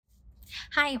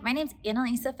Hi, my name's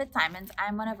Annalisa Fitzsimons.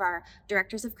 I'm one of our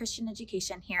directors of Christian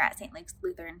education here at St. Luke's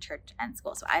Lutheran Church and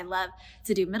School. So I love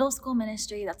to do middle school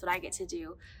ministry. That's what I get to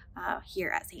do here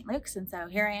at St. Luke's. And so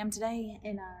here I am today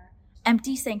in our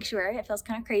empty sanctuary. It feels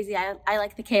kind of crazy. I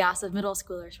like the chaos of middle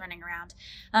schoolers running around,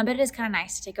 but it is kind of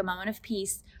nice to take a moment of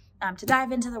peace to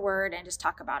dive into the Word and just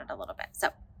talk about it a little bit. So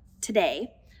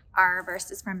today, our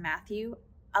verse is from Matthew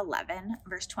 11,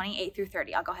 verse 28 through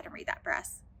 30. I'll go ahead and read that for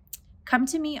us. Come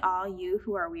to me, all you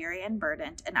who are weary and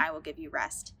burdened, and I will give you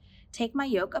rest. Take my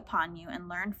yoke upon you and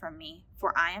learn from me,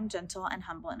 for I am gentle and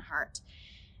humble in heart,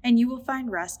 and you will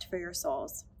find rest for your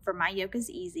souls. For my yoke is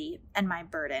easy and my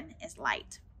burden is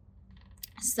light.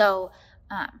 So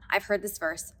I've heard this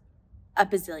verse a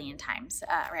bazillion times,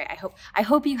 right? I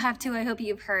hope you have too. I hope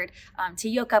you've heard to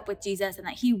yoke up with Jesus and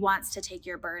that he wants to take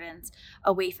your burdens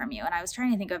away from you. And I was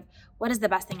trying to think of what is the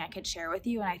best thing I could share with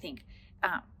you. And I think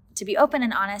to be open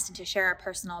and honest and to share a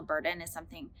personal burden is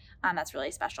something that's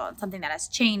really special and something that has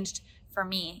changed for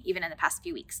me even in the past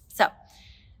few weeks. So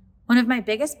one of my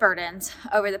biggest burdens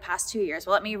over the past 2 years,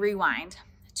 well, let me rewind.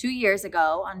 2 years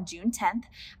ago on June 10th,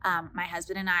 my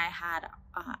husband and I had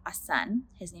a son.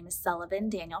 His name is Sullivan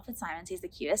Daniel Fitzsimons. He's the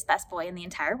cutest, best boy in the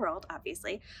entire world,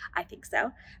 obviously. I think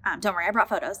so. Don't worry, I brought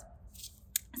photos.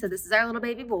 So this is our little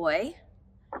baby boy.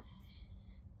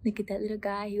 Look at that little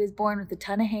guy. He was born with a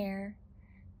ton of hair.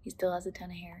 He still has a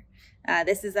ton of hair.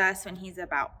 This is us when he's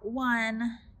about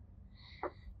 1.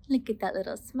 Look at that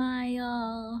little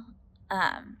smile.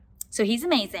 So he's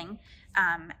amazing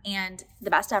and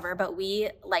the best ever, but we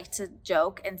like to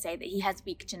joke and say that he has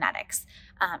weak genetics.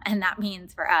 And that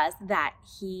means for us that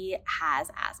he has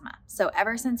asthma. So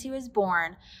ever since he was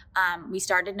born, we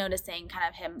started noticing kind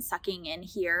of him sucking in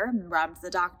here. Brought him to the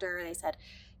doctor. They said,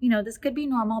 this could be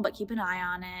normal, but keep an eye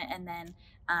on it. And then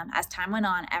as time went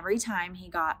on, every time he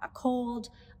got a cold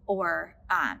or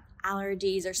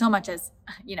allergies or so much as,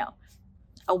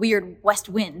 a weird west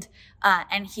wind,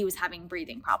 and he was having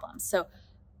breathing problems. So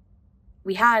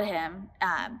we had him,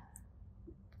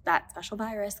 that special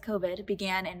virus, COVID,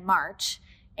 began in March.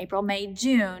 April, May,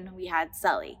 June, we had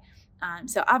Sully.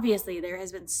 So obviously there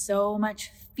has been so much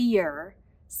fear,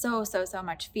 so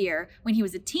much fear. When he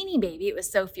was a teeny baby, it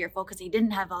was so fearful because he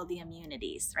didn't have all the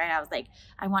immunities, right? I was like,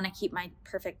 I want to keep my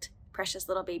perfect, precious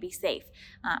little baby safe.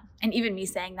 And even me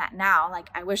saying that now, like,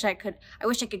 I wish I could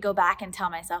go back and tell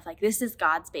myself, like, this is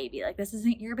God's baby. Like, this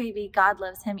isn't your baby. God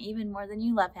loves him even more than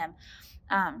you love him.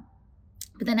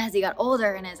 But then as he got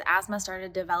older and his asthma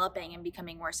started developing and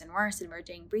becoming worse and worse, and we're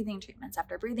doing breathing treatments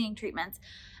after breathing treatments,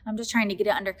 I'm just trying to get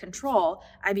it under control.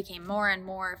 I became more and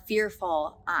more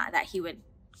fearful that he would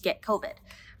get COVID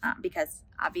because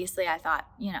obviously I thought,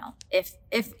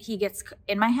 if he gets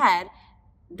in my head,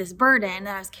 this burden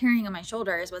that I was carrying on my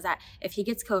shoulders was that if he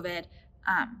gets COVID,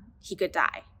 he could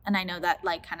die. And I know that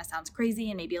kind of sounds crazy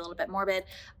and maybe a little bit morbid,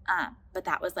 but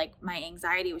that was my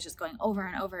anxiety was just going over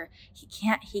and over. He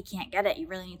can't get it. You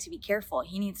really need to be careful.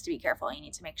 He needs to be careful. You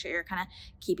need to make sure you're kind of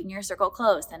keeping your circle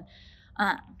close. And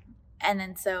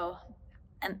then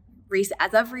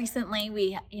as of recently,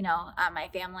 we, my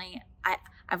family,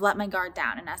 I've let my guard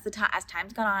down. And as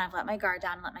time's gone on, I've let my guard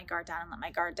down and let my guard down and let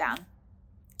my guard down.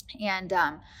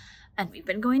 And we've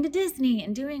been going to Disney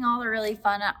and doing all the really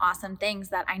fun and awesome things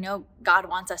that I know God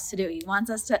wants us to do. He wants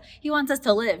us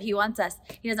to live. He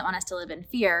doesn't want us to live in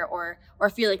fear or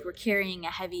feel like we're carrying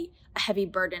a heavy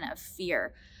burden of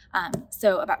fear.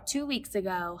 So about 2 weeks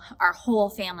ago, our whole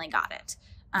family got it.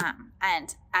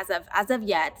 And as of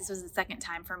yet, this was the second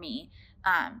time for me.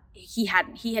 He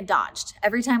had dodged.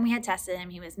 Every time we had tested him,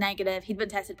 he was negative. He'd been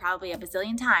tested probably a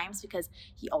bazillion times because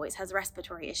he always has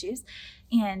respiratory issues.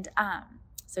 And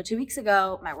so 2 weeks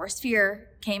ago, my worst fear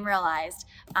came realized,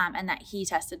 and that he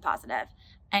tested positive.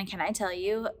 And can I tell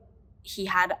you, he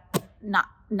had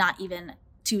not even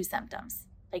 2 symptoms.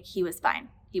 Like, he was fine.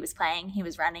 He was playing, he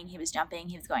was running, he was jumping,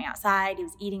 he was going outside, he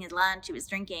was eating his lunch, he was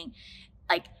drinking.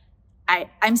 Like,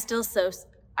 I'm still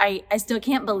I still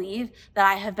can't believe that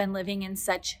I have been living in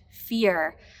such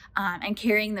fear and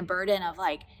carrying the burden of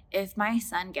if my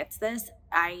son gets this,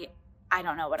 I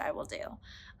don't know what I will do.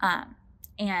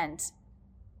 And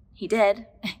he did.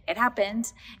 It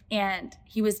happened, and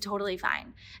he was totally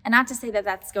fine. And not to say that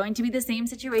that's going to be the same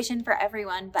situation for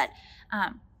everyone, but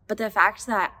the fact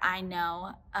that I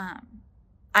know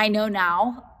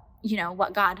now,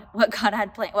 what God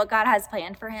has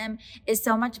planned for him is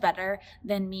so much better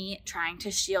than me trying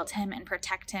to shield him and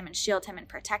protect him and shield him and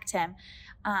protect him,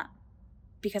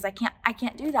 because I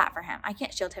can't do that for him. I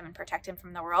can't shield him and protect him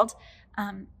from the world.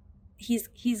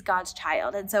 He's God's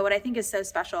child, and so what I think is so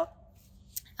special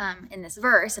in this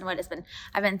verse, and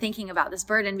I've been thinking about this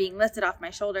burden being lifted off my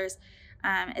shoulders,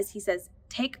 is he says,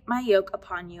 "Take my yoke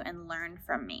upon you and learn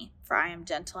from me, for I am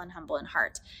gentle and humble in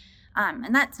heart."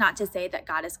 And that's not to say that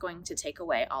God is going to take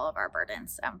away all of our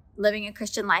burdens. Living a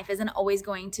Christian life isn't always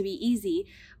going to be easy,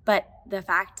 but the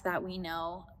fact that we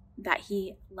know that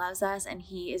he loves us and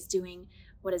he is doing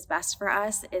what is best for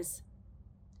us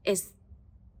is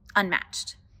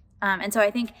unmatched. And so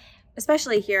I think,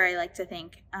 especially here, I like to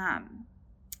think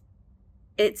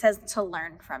it says to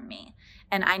learn from me.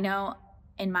 And I know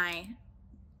in my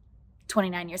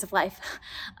 29 years of life,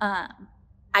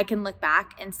 I can look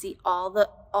back and see all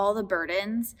the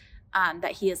burdens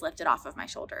that he has lifted off of my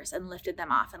shoulders, and lifted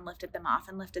them off and lifted them off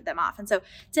and lifted them off. And so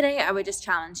today I would just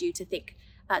challenge you to think,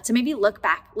 to maybe look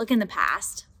in the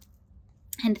past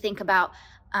and think about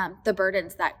the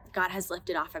burdens that God has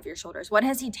lifted off of your shoulders. What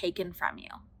has he taken from you?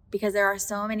 Because there are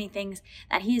so many things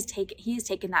that he has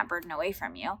taken that burden away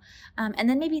from you. And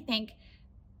then maybe think,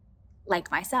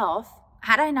 like myself,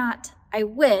 I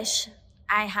wish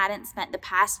I hadn't spent the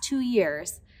past 2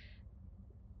 years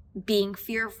being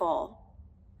fearful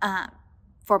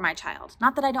for my child.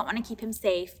 Not that I don't want to keep him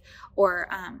safe or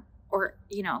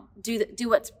do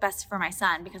what's best for my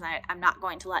son, because I'm not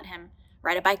going to let him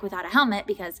ride a bike without a helmet,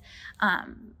 because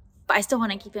but I still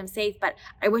want to keep him safe. But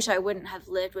I wish I wouldn't have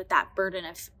lived with that burden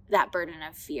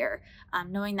of fear,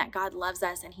 knowing that God loves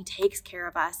us and he takes care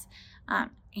of us,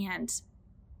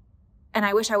 and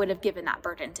I wish I would have given that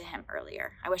burden to him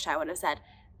earlier. I wish I would have said,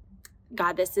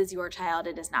 God, this is your child.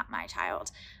 It is not my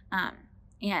child.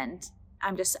 And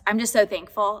I'm just so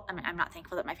thankful. I mean, I'm not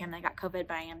thankful that my family got COVID,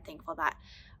 but I am thankful that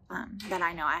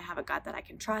I know I have a God that I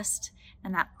can trust,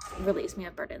 and that relieves me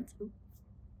of burdens.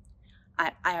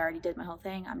 I already did my whole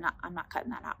thing. I'm not cutting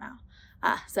that out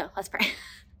now. So let's pray.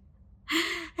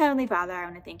 Heavenly Father, I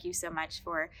want to thank you so much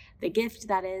for the gift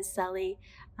that is Sully,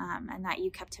 and that you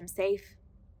kept him safe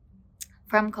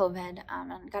from COVID.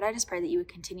 And God, I just pray that you would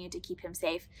continue to keep him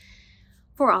safe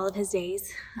for all of his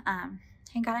days.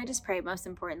 And God, I just pray most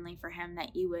importantly for him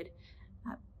that you would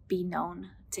be known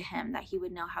to him, that he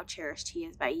would know how cherished he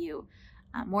is by you,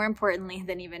 more importantly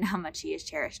than even how much he is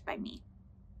cherished by me.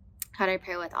 God, I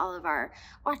pray with all of our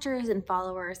watchers and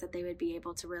followers that they would be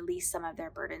able to release some of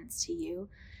their burdens to you,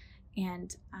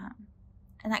 and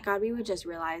that, God, we would just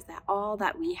realize that all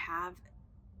that we have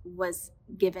was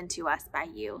given to us by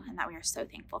you, and that we are so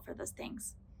thankful for those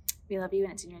things. We love you,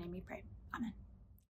 and it's in your name we pray. Amen.